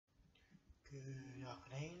Good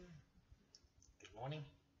afternoon, good morning,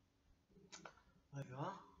 wherever you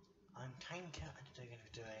are. I'm Tanker and today I'm going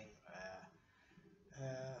to be doing,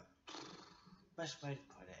 best way to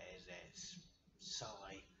put it is it's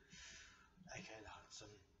Sicily, aka the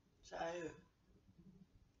Hudson. So,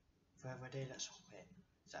 wherever I do, let's hop in.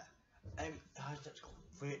 So, the Hudson's got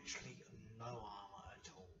virtually no armour at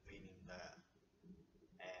all, meaning that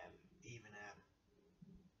even a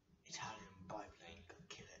Italian biplane could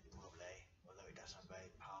kill it probably, although it does have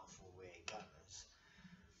very powerful rear gunners.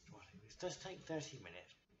 It does take 30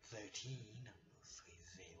 minutes, 13,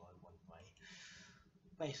 30 one way.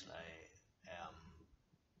 Basically,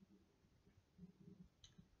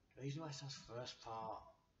 the reason why it says first part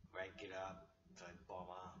regular, third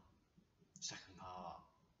bomber, second part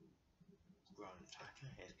ground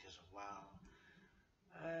attacker is because of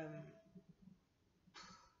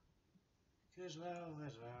there's a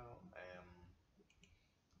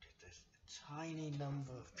tiny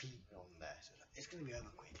number of people on there, so it's going to be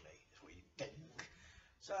over quickly, is what you think.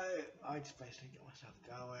 So I just basically get myself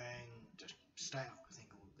going, just stay up, I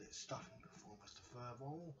think all this starting before was the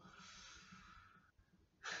furball.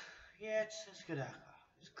 Yeah, it's a good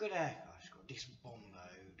aircraft. It's a good aircraft. It's got a decent bomb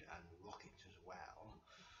load and rockets as well.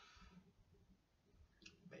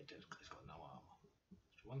 But it's got no armour.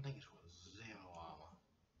 So one thing, it's got zero armour.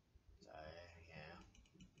 So yeah.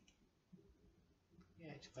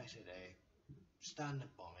 Yeah, it's basically a standard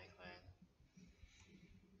bombing thing.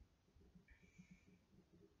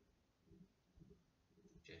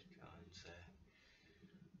 Just trying to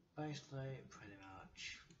basically pretty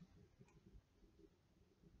much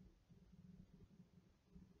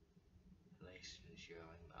at least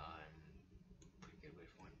ensuring that I'm pretty good with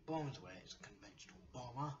finding bombs where it's a conventional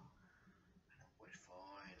bomber. And which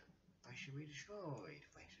fine, they should be destroyed. If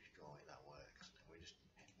they destroy, that works. Then we just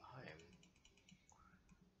head for home.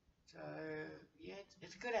 So yeah,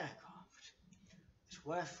 it's a good aircraft. It's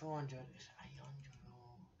worth 400. It's 800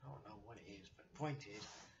 or I don't know what it is, but the point is,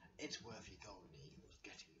 it's worth your golden eagles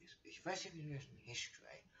getting this, especially if you're interested in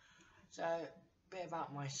history. So a bit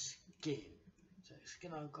about my skin. So the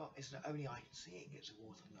skin I've got is the only I can see. It gets a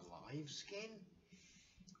water and alive skin.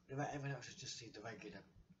 Everyone else is just see the regular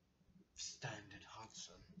standard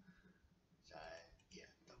Hudson. So yeah,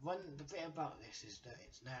 the bit about this is that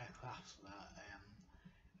it's an aircraft that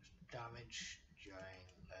was damaged during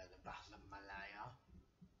the Battle of Malaya.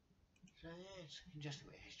 So yeah, it's just a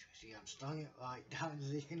bit of history. See, I'm slowing it right down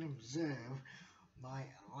so you can observe my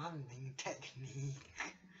landing technique.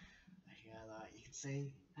 Yeah, like you can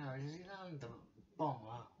see how does he land a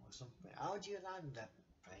bomber or something? How do you land a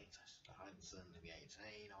plane such as the Hudson, the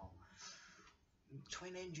V-18 or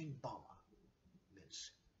twin engine bomber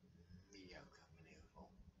that's mediocre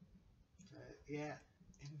maneuverable? So yeah,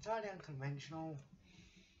 it's entirely unconventional.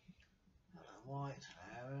 I don't know why it's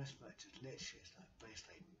hilarious, but it's literally it's like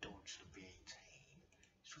basically dodge the V-18.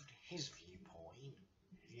 It's from his viewpoint.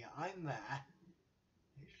 Yeah, I'm there.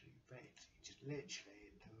 Literally, but it's just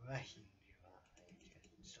literally the range of that thing.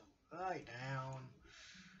 Just right down.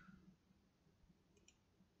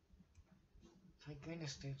 Thank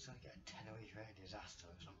goodness things like a Tenerife disaster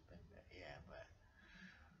or something. But yeah, but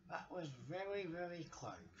that was very, very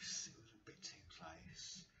close. It was a bit too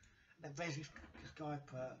close. And basically, this guy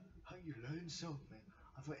put, "Oh, you learned something."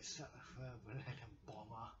 I thought it's set the further than a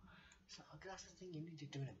bomber. So that's the thing you need to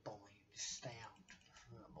do in a bomber. You need to stay out of the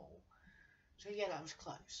furball. So yeah, that was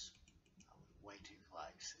close. That was way too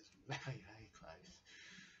close. It was very, very close.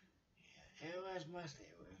 Yeah, it was mostly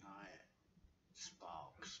like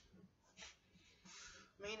sparks.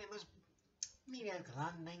 I mean, it was mediocre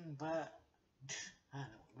landing, but I don't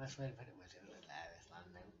know. The best way to put it was a hilarious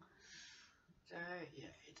landing. So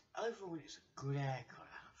yeah, overall it's a good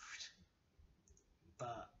aircraft,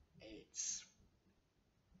 but it's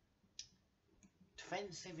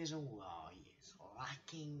defensive is alright. It's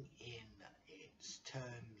lacking in its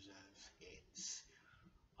terms of its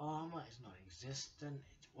armour is non-existent.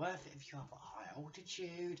 It's worth it if you have a high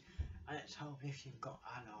altitude, and it's helpful if you've got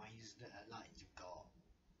allies that are like you've got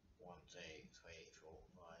 1, 2, 3, 4,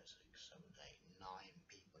 5, 6, 7, 8, 9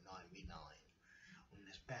 people, 9v9. And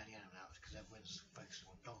there's barely anyone else because everyone's focusing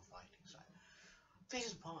on dogfighting. So this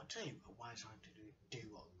is part 2 of why I'm trying to do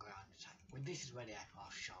what ground attack. Well, this is where the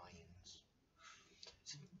aircraft shines.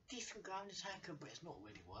 It's a decent ground attacker, but it's not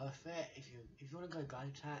really worth it. If you want to go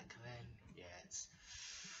ground attack, then yeah, it's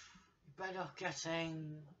better off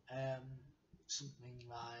getting something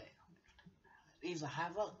like either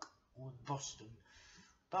Havoc or Boston.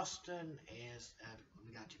 Boston is on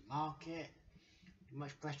the gadget market.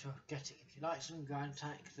 Much better off getting, if you like some ground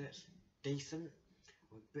attack that's decent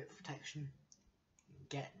with a bit of protection,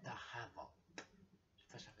 get the Havoc.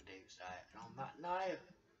 So, and on that note,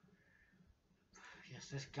 yes,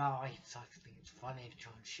 this guy decides to think it's funny to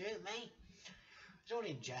try and shoot me. It's all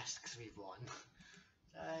in jest because we've won.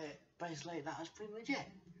 So, basically, that was pretty much it.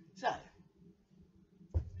 So,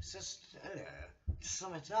 just to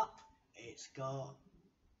sum it up, it's got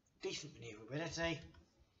decent maneuverability.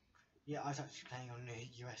 Yeah, I was actually playing on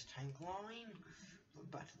the US tank line,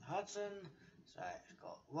 back to the Hudson. So it's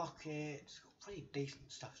got rockets, it's got pretty decent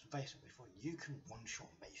stuff. So basically, you can one-shot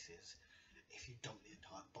bases if you dump the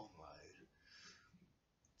entire bomb load.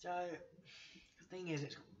 So the thing is,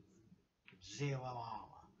 it's got 0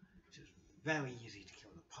 armor, so it's very easy to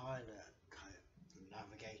kill the pilot, the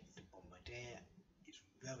navigator, the bombardier. It's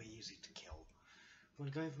very easy to kill. If you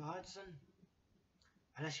want to go for Hudson,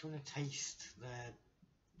 unless you want to taste the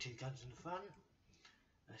 2 guns in the front,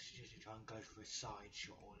 I suggest you try and go for a side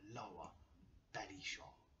shot or lower belly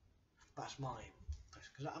shot. That's my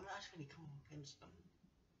impression, because I'm actually cool against them.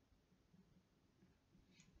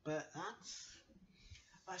 But that's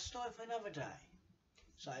a story for another day.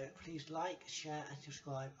 So please like, share and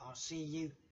subscribe. I'll see you